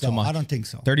overlooking Roma too much. I don't think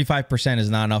so. 35% is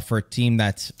not enough for a team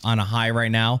that's on a high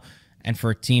right now. And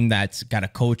for a team that's got a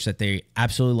coach that they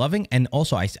absolutely loving. And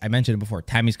also, I mentioned it before,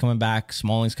 Tammy's coming back,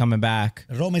 Smalling's coming back.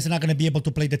 Roma is not going to be able to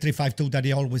play the 3-5-2 that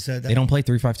they always... they don't play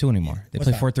 3-5-2 anymore. They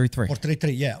play 4-3-3.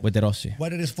 4-3-3, yeah. With De Rossi.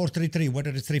 Whether it's 4-3-3, whether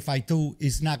it's 3-5-2,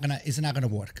 it's not gonna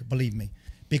work, believe me.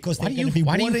 Because they're going to be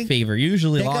worrying... Why do you favor?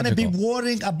 Usually they're going to be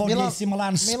worrying about AC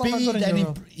Milan's speed.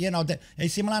 And, the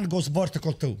AC Milan goes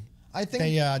vertical too. I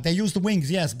think... They use the wings,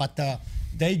 yes, but...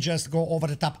 they just go over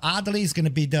the top. Adli is going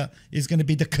to be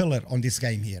the killer on this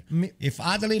game here. If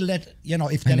Adli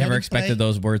if they I never expected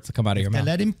those words to come out of your mouth.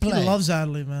 They let him play. He loves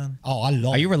Adli, man. Oh, I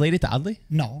love. Are you related to Adli?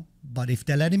 No, but if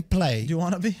they let him play, do you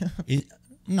want to be?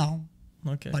 No.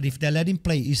 Okay. But if they let him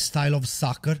play his style of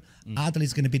soccer, Adli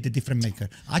is going to be the difference maker.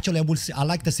 Actually, I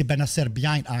like to see Benacer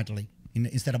behind Adli.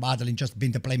 Instead of Adli just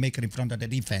being the playmaker in front of the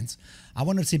defense. I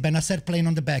want to see Benacer playing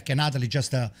on the back and Adli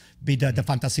just be the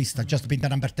fantasista, just be the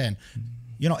number 10.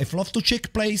 If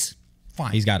Loftus-Cheek plays,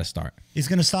 fine. He's got to start. He's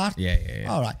going to start? Yeah.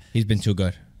 All right. He's been too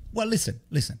good. Well, listen.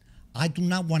 I do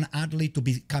not want Adley to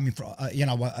be coming from,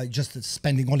 just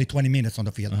spending only 20 minutes on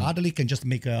the field. Adley can just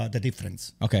make the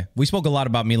difference. Okay. We spoke a lot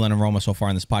about Milan and Roma so far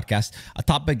in this podcast, a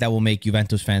topic that will make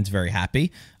Juventus fans very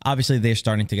happy. Obviously, they're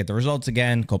starting to get the results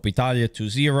again. Coppa Italia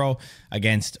 2-0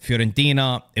 against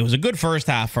Fiorentina. It was a good first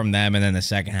half from them, and then the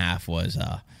second half was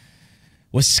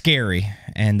scary.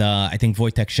 And I think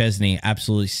Wojtek Szczesny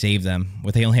absolutely saved them.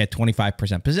 They only had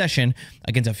 25% possession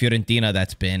against a Fiorentina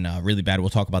that's been really bad. We'll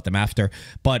talk about them after.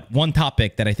 But one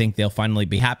topic that I think they'll finally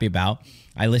be happy about,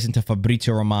 I listened to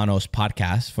Fabrizio Romano's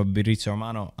podcast. Fabrizio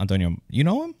Romano, Antonio, you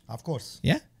know him? Of course.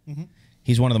 Yeah? Mm-hmm.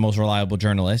 He's one of the most reliable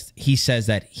journalists. He says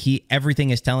that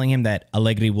everything is telling him that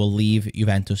Allegri will leave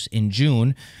Juventus in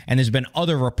June. And there's been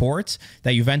other reports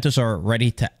that Juventus are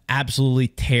ready to absolutely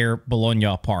tear Bologna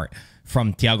apart.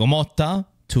 From Thiago Motta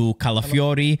to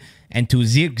Calafiori and to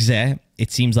Zirkzee, it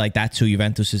seems like that's who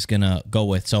Juventus is going to go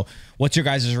with. So what's your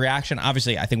guys' reaction?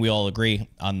 Obviously, I think we all agree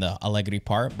on the Allegri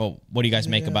part, but what do you guys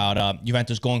make about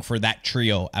Juventus going for that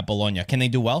trio at Bologna? Can they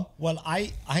do well? Well,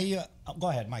 I go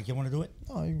ahead, Mike. You want to do it?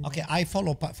 Okay, I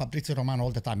follow Fabrizio Romano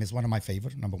all the time. He's one of my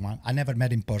favorite, number one. I never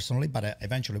met him personally, but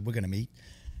eventually we're going to meet.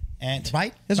 And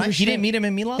right? You didn't meet him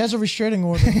in Milan? He has a restraining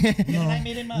order. No. I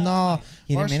meet him? No.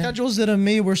 Our schedules didn't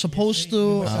meet. We're supposed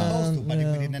to. But we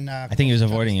didn't, I think he was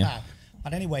avoiding you.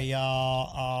 But anyway,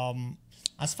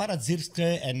 as far as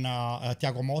Zirkzee and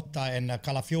Thiago Motta and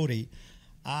Calafiori,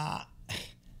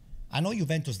 I know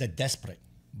Juventus, they're desperate.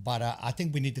 But I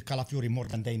think we need the Calafiori more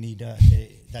than they need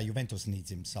that Juventus needs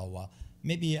him. So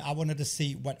maybe I wanted to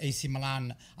see what AC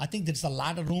Milan. I think there's a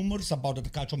lot of rumors about the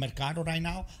calcio mercato right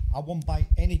now. I won't buy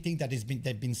anything that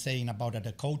they've been saying about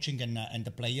the coaching and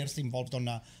the players involved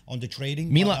on the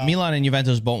trading. Milan and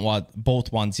Juventus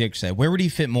both want Zirkzee. Where would he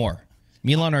fit more,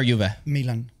 Milan or Juve?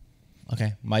 Milan.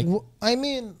 Okay, Mike. I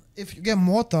mean, if you get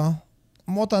Motta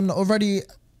already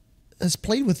has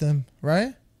played with him,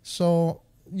 right? So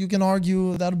you can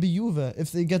argue that'll be Juve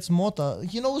if he gets Motta.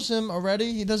 He knows him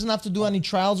already. He doesn't have to do any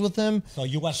trials with him.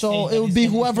 So it would be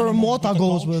whoever Motta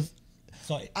goes with.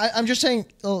 So I'm just saying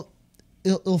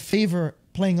it'll favor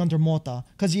playing under Motta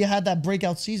because he had that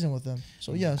breakout season with him.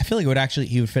 So yes, I feel like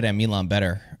he would fit at Milan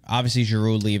better. Obviously,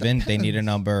 Giroud leaving, they need a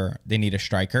number. They need a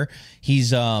striker.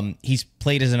 He's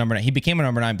played as a number 9. He became a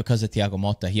number 9 because of Thiago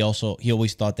Motta. He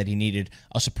always thought that he needed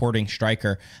a supporting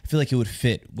striker. I feel like he would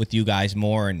fit with you guys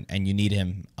more, and you need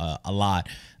him a lot.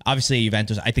 Obviously,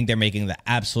 Juventus, I think they're making the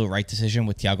absolute right decision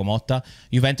with Thiago Motta.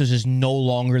 Juventus is no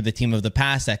longer the team of the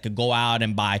past that could go out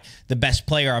and buy the best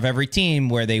player of every team,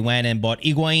 where they went and bought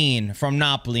Higuain from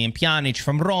Napoli and Pjanic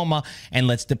from Roma, and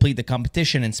let's deplete the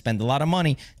competition and spend a lot of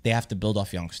money. They have to build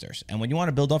off youngsters. And when you want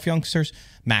to build off youngsters,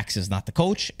 Max is not the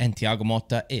coach, and Thiago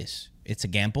Motta is. It's a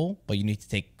gamble, but you need to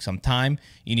take some time.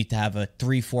 You need to have a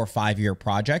 3, 4, 5-year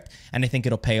project, and I think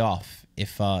it'll pay off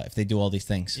if they do all these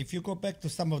things. If you go back to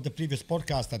some of the previous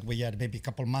podcasts that we had maybe a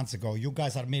couple months ago, you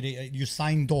guys you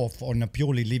signed off on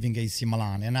purely leaving AC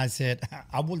Milan, and I said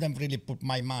I wouldn't really put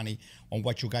my money on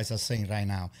what you guys are saying right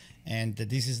now, and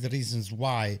this is the reasons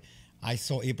why I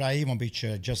saw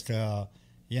Ibrahimovic just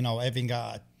having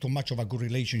too much of a good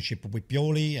relationship with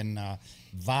Pioli and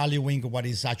valuing what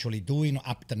he's actually doing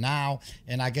up to now.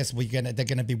 And I guess they're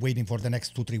gonna be waiting for the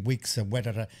next 2-3 weeks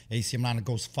whether AC Milan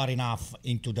goes far enough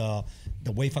into the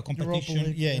UEFA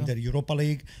competition, in the Europa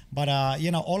League. But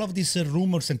all of these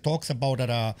rumors and talks about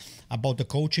the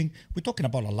coaching, we're talking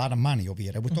about a lot of money over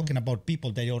here. We're talking about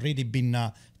people that already been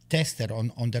tested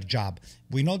on their job.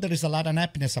 We know there is a lot of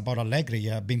happiness about Allegri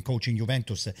being coaching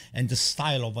Juventus and the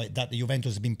style of that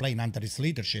Juventus has been playing under his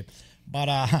leadership. But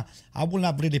I will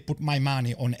not really put my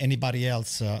money on anybody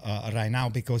else right now,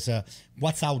 because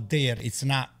what's out there, it's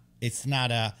not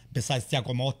besides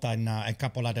Thiago Motta and a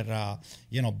couple other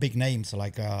big names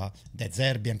like De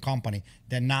Zerbi and company.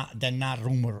 They're not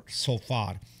rumored so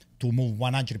far to move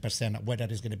 100%, whether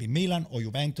it's going to be Milan or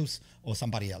Juventus or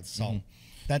somebody else. So.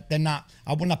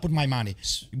 I will not put my money.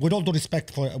 With all due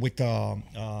respect with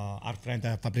our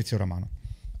friend Fabrizio Romano.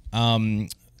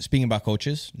 Speaking about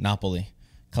coaches, Napoli,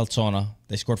 Calzona,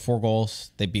 they scored 4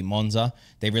 goals. They beat Monza.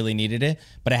 They really needed it.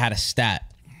 But I had a stat.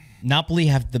 Napoli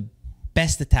have the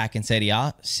best attack in Serie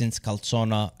A since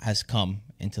Calzona has come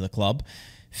into the club.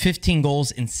 15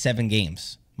 goals in 7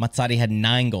 games. Mazzari had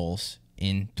 9 goals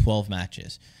in 12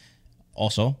 matches.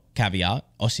 Also, caveat,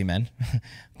 Osimhen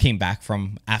came back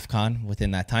from AFCON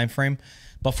within that time frame.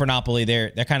 But for Napoli,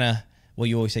 they're kind of what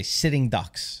you always say, sitting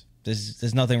ducks.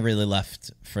 There's nothing really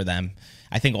left for them.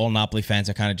 I think all Napoli fans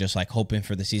are kind of just like hoping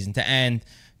for the season to end,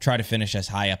 try to finish as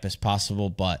high up as possible,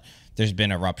 but there's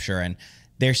been a rupture. And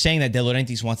they're saying that De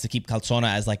Laurentiis wants to keep Calzona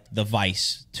as like the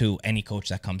vice to any coach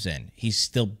that comes in. He's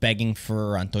still begging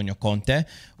for Antonio Conte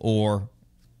or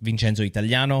Vincenzo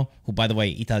Italiano, who, by the way,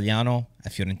 Italiano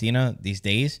at Fiorentina these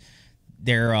days,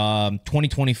 they're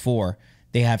 2024,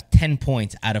 they have 10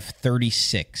 points out of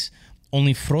 36.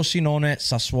 Only Frosinone,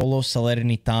 Sassuolo,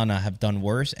 Salernitana have done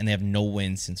worse, and they have no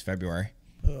wins since February.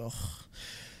 Ugh.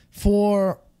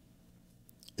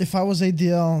 If I was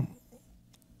ADL,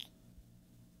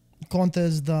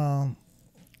 Conte's the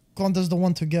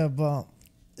one to get, but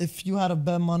if you had to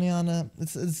bet money on it,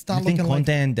 it's not You looking think Conte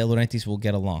like. and De Laurentiis will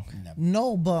get along?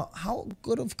 No, but how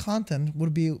good of content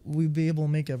would we be able to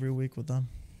make every week with them?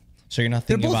 So you're not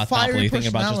thinking both about fiery Napoli, you're thinking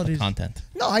about just the personalities. content.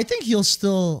 No, I think he'll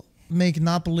still make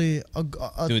Napoli a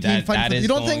Dude, team that fight for. is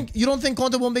You don't think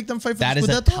Conte will make them fight for That the is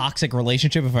a Scudetto? toxic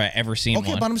relationship if I ever seen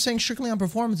Okay, one. but I'm saying strictly on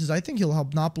performances. I think he'll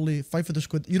help Napoli fight for the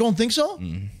Scudetto. You don't think so?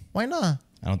 Why not?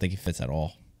 I don't think he fits at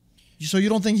all. So you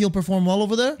don't think he'll perform well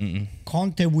over there?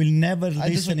 Conte will never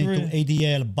listen to disagree.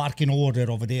 ADL barking order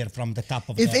over there from the top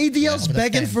of If the ADL's of the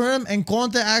begging stand. for him and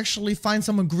Conte actually finds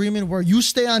some agreement where you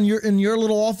stay in your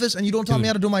little office and you don't tell me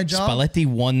how to do my job. Spalletti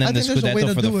won them I the think there's a way Scudetto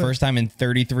to for the do it. first time in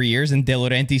 33 years, and De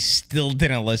Laurentiis still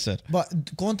didn't listen. But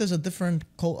Conte's a different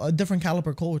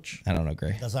caliber coach. I don't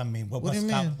agree. Does that mean What do you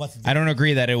mean? What's the, I don't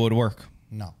agree that it would work.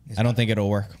 no? it's I don't not. think it'll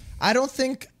work. I don't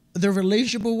think their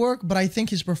relationship will work, but I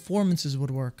think his performances would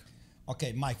work.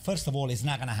 Okay, Mike. First of all, it's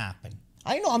not gonna happen.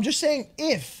 I know. I'm just saying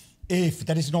if. If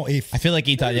there is no if. I feel like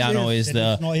Italiano if. is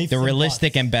There is no ifs the and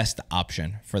realistic buts. and best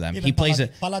option for them. Even He plays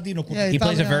Palladino could Yeah, He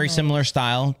plays a very Italiano. similar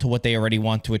style to what they already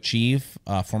want to achieve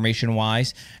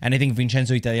formation-wise. And I think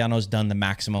Vincenzo Italiano's done the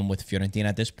maximum with Fiorentina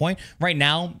at this point. Right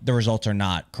now, the results are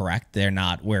not correct. They're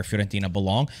not where Fiorentina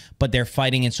belong. But they're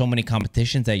fighting in so many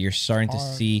competitions that you're starting to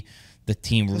see the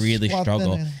team really squad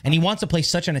struggle. thinning. And he wants to play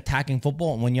such an attacking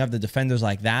football. And when you have the defenders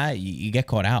like that, you get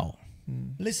caught out.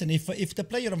 Listen, if the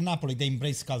player of Napoli they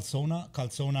embrace Calzona,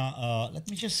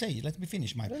 let me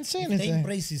finish, Mike. didn't say If anything. they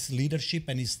embrace his leadership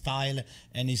and his style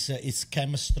and his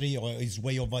chemistry or his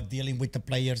way of dealing with the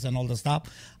players and all the stuff,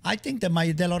 I think that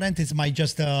De Laurentiis might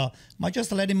just let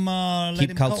him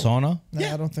Keep Calzona.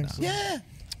 Nah, I don't think so. Yeah.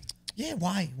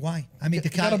 Why? I mean, the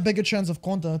You got guy. a bigger chance of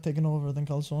Conte taking over than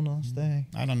Calzona staying.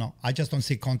 I don't know. I just don't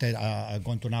see Conte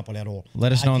going to Napoli at all.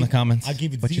 Let us know in the comments I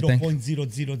give it what you think.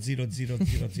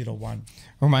 0.00000001.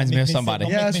 Reminds me of Make me somebody.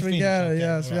 Don't Yes, make me we finish, get it. okay,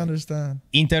 Yes, we alright. understand.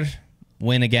 Inter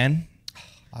win again.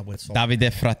 I will so.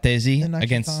 Davide Frattesi In extra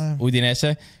against time.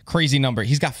 Udinese. Crazy number.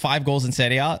 He's got 5 goals in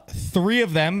Serie A. 3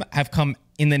 of them have come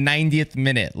in the 90th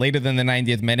minute, later than the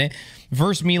 90th minute.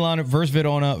 Versus Milan, versus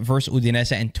Verona, versus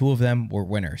Udinese, and 2 of them were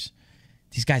winners.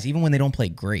 These guys, even when they don't play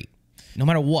great, no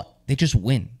matter what, they just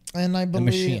win. And I believe,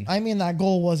 machine. that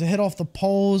goal was a hit off the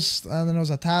post, and then it was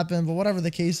a tap in. But whatever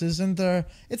the case is,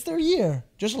 it's their year.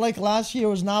 Just like last year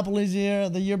was Napoli's year,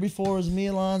 the year before was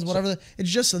Milan's. Whatever, it's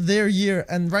just their year.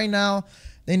 And right now,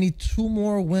 they need 2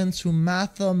 more wins to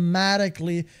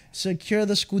mathematically secure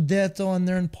the Scudetto, and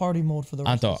they're in party mode for the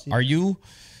rest Anto, of the season. are you?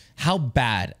 How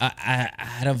bad,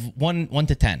 out of 1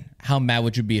 to 10, how mad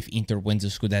would you be if Inter wins the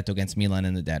Scudetto against Milan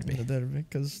in the derby?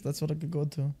 Because that's what I could go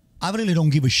to. I really don't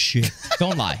give a shit.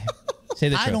 Don't lie. Say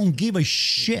the truth. I don't give a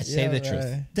shit. Say the truth.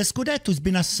 right. The Scudetto's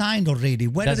been assigned already.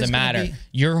 Whether Doesn't it's gonna matter. be-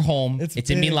 You're home. It's It's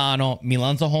in big. Milano.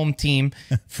 Milan's a home team.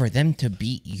 For them to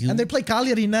beat you, And they play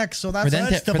Cagliari next, so that's for them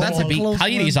First to, of for them to all- beat close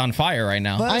Cagliari's win. on fire right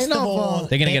now. First I know, of all,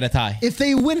 They're gonna get a tie. If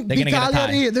they win They're beat gonna get a tie.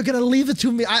 Cagliari, they're gonna leave it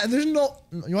to me. There's no.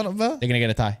 You want to bet? They're gonna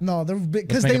get a tie. No, they're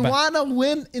because make they it back. want to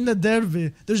win in the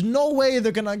derby. There's no way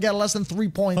they're gonna get less than 3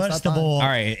 points. First that of time. all, All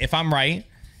right. If I'm right,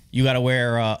 you got to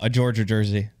wear a Georgia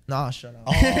jersey. Nah, shut up.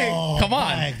 Come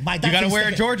on. Mike, You that's got to wear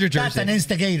a Georgia That's jersey. an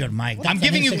instigator, Mike. I'm That's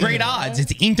giving an you great instigator. odds.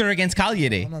 It's Inter against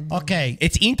Cagliari. Okay.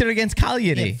 It's Inter against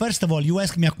Cagliari. Yeah, first of all, you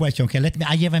asked me a question. Okay,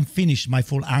 I haven't finished my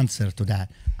full answer to that.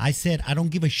 I said I don't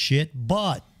give a shit,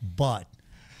 but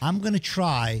I'm gonna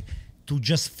try to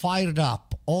just fire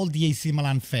up all the AC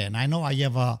Milan fan. I know I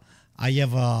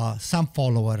have some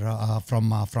follower from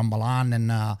Milan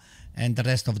and the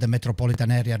rest of the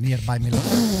metropolitan area nearby Milan.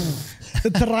 The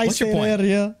tri-state point?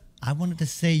 area. I wanted to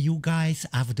say you guys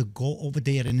have to go over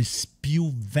there and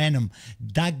spew venom.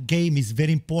 That game is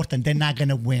very important. They're not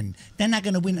gonna win. They're not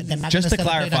gonna win. They're not Just gonna to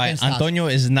celebrate clarify, against us. Antonio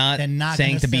is not They're not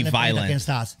saying gonna to be celebrate violent. against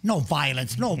us. No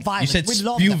violence. No You violence. said We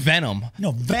love spew them. venom.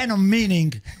 No venom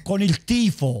meaning con il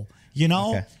tifo. You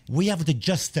know, Okay. we have to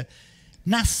just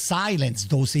not silence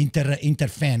those Inter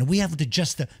fans. We have to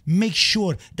just make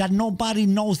sure that nobody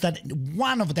knows that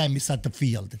one of them is at the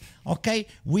field. Okay?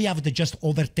 We have to just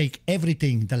overtake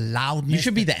everything, the loudness. You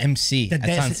should be the MC at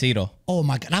San Siro. Oh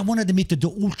my God! I wanted to meet the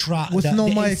ultra with the, no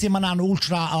the mic. AC Milan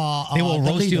ultra. They will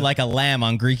roast leader. you like a lamb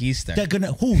on Greek Easter. They're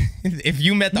gonna who? If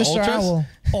you met the Mr. ultras, Owl.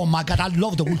 Oh my God! I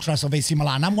love the ultras of AC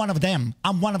Milan. I'm one of them.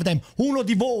 I'm one of them. Uno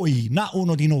di voi, not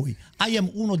uno di noi. I am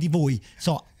uno di voi.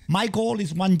 So my goal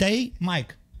is one day,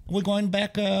 Mike. We're going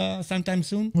back sometime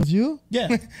soon. With you? Yeah.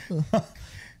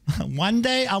 One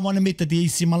day I want to meet the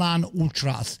AC Milan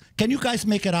ultras. Can you guys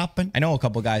make it happen? I know a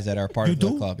couple guys that are part You of the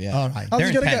do? club. Yeah, All right. I'm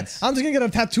They're just intense. gonna get a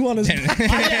tattoo on his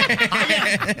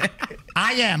back.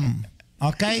 I am.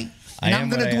 Okay? And I'm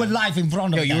going to do it live in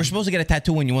front of Yo, them. you were supposed to get a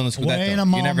tattoo when you won the Scudetto. Wait a You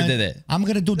moment. never did it. I'm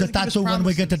going to do the Let's give us tattoo when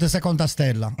we get to the Seconda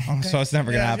Stella. Okay? So it's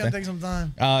never Yeah, gonna it's happen. gonna take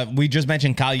some time. We just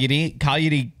mentioned Cagliari.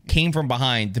 Cagliari came from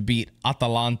behind to beat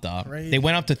Atalanta. Crazy. They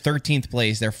went up to 13th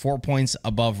place. They're 4 points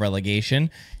above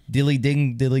relegation. Dilly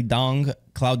ding, dilly dong.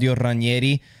 Claudio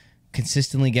Ranieri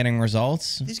consistently getting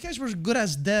results. These guys were good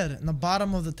as dead in the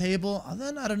bottom of the table, and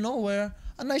then out of nowhere,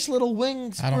 a nice little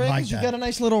wing I don't springs. like You that. get a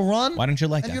nice little run. Why don't you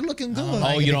like and that? you're looking good.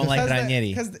 Oh, you don't like Because Ranieri.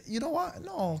 Because you know what?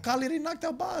 No, Cagliari knocked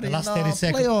out body. The last in, 30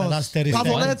 seconds. playoffs. The last 30 seconds.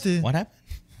 Pavoletti. What happened?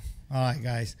 All right,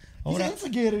 guys. He's Hold an up.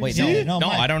 instigator. Wait, see? no,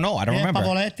 Mike. I don't know. I don't Yeah, remember.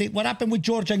 Pavoletti. What happened with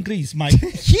Georgia and Greece, Mike?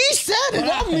 He said it, What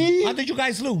not happened? me. How did you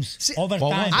guys lose? what Overtime.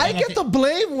 was it? I get the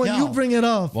blame when Yo. you bring it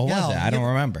up. What was it? I don't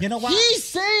remember. You know what? He's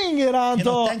saying it, Anto. You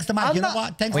know, thanks to Mike. I'm You know not-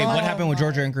 what? Thanks Wait, to what Mike. happened with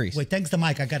Georgia and Greece? Wait, thanks to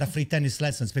Mike, I got a free tennis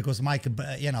lessons because Mike,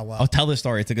 you know. Oh, tell the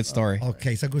story. It's a good story.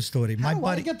 Okay, it's a good story. How My do I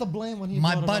buddy, get the blame when he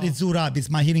my brought it buddy up? Zurab is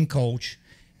my hitting coach.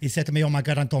 He said to me, "Oh my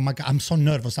God, Anto, I'm so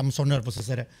nervous. I'm so nervous."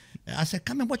 I said,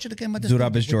 "Come and watch the game."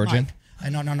 Zurab is Georgian?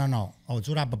 No. Oh,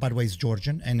 Zurab, by the way, is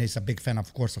Georgian, and he's a big fan,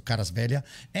 of course, of Karasvelia.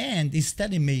 And he's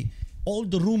telling me all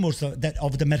the rumors of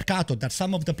the mercato that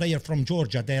some of the players from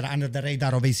Georgia, they're under the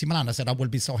radar of AC Milan. I said, I will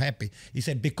be so happy. He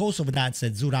said, because of that,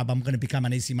 said Zurab, I'm going to become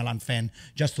an AC Milan fan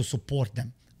just to support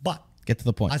them. But Get to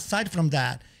the point. aside from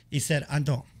that, he said,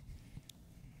 Anto,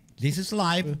 this is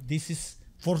live. This is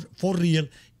for real.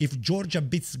 If Georgia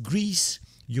beats Greece,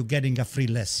 you're getting a free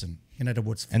lesson. In other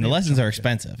words, And the free lessons are Georgia.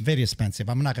 expensive. Very expensive.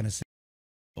 I'm not going to say.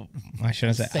 I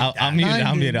shouldn't say. Say I'll that. mute it.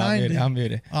 I'll 90, mute it. I'll mute it. 90. I'll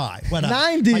mute it. All right. Well,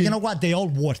 90. But you know what? They all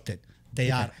worth it. They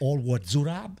are all worth.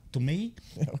 Zurab, to me,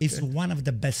 is one of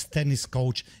the best tennis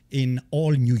coach in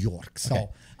all New York.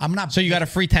 So I'm not. So you got a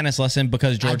free tennis lesson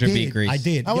because Georgia beat Greece. I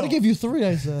did. I would have give you 3,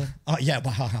 I said. Yeah,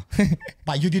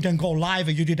 but you didn't go live.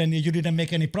 You didn't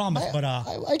make any promise. But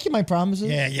I keep my promises.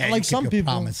 yeah, Like you keep some your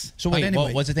people. promise. So But wait,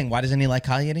 anyway, what's the thing? Why doesn't he like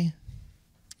Cagliari?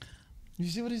 You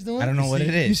see what he's doing? I don't know what it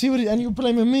You is. see what and you're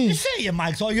blaming me. say it,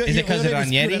 Mike. So you Is it 'cause of already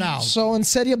screwed Ranieri? it out. So in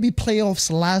Serie B playoffs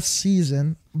last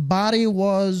season, Bari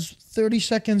was 30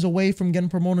 seconds away from getting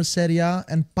promoted to Serie A,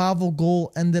 and Pavel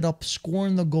Gol ended up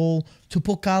scoring the goal to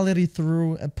put Cagliari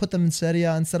through and put them in Serie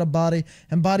A instead of Bari.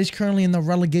 And Bari's currently in the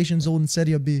relegation zone in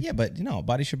Serie B. Yeah, but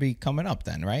Body should be coming up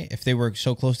then, right? If they were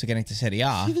so close to getting to Serie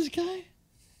A. See this guy?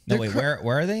 No, They're wait,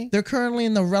 where are they? They're currently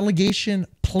in the relegation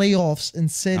playoffs in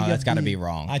Serie Oh, that's B. got to be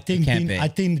wrong. I think it can't Dean- be. I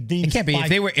think Dean it can't be.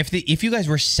 Spike- If you guys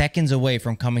were seconds away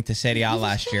from coming to Serie A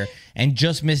last year and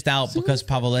just missed out because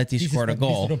Pavoletti This is scored a what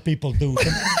goal. Miserable people do. This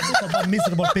is what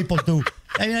miserable people do.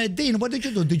 Dean, what did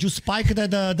you do? Did you spike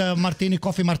the martini,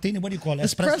 coffee martini? What do you call it?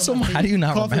 Espresso martini. How do you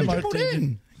not Coffee remember? Put it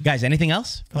in. Guys, anything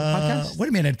else? For the podcast? What do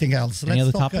you mean anything else? Any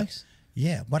other talk, topics?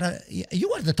 Yeah.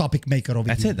 You are the topic maker over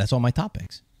That's here. it. That's all my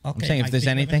topics. I'm Okay, saying if Mike, there's do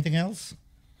you have anything. else?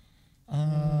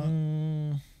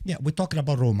 Yeah, we're talking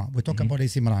about Roma. We're talking about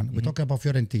AC Milan. We're talking about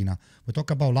Fiorentina. We're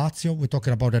talking about Lazio. We're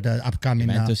talking about the upcoming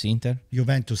Juventus, Inter.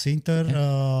 Juventus, Inter.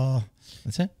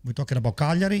 That's it. We're talking about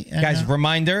Cagliari. And, Guys,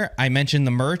 reminder, I mentioned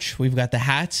the merch. We've got the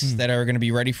hats that are going to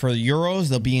be ready for the Euros.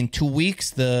 They'll be in 2 weeks.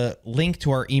 The link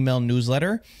to our email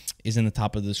newsletter is in the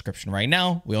top of the description right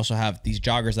now. We also have these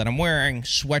joggers that I'm wearing,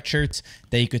 sweatshirts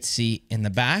that you could see in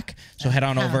the back. So head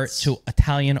on over to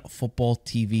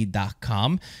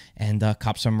ItalianFootballTV.com and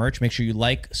cop some merch. Make sure you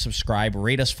like, subscribe,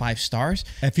 rate us 5 stars.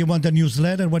 if you want the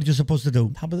newsletter, what are you supposed to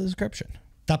do? Top of the description.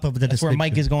 Top of the That's where description.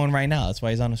 Mike is going right now. That's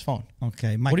why he's on his phone.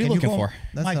 Okay, Mike. What are you can looking go- for?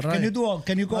 That's Mike, not right.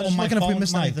 can you go I was on just my looking if we phone?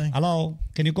 missed Mike, anything. hello,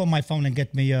 can you go on my phone and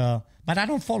get me? But I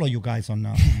don't follow you guys on.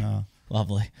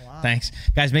 Lovely. Thanks.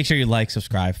 Guys, make sure you like,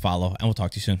 subscribe, follow, and we'll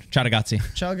talk to you soon. Ciao ragazzi.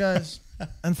 Ciao, guys.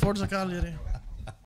 And Forza Cagliari.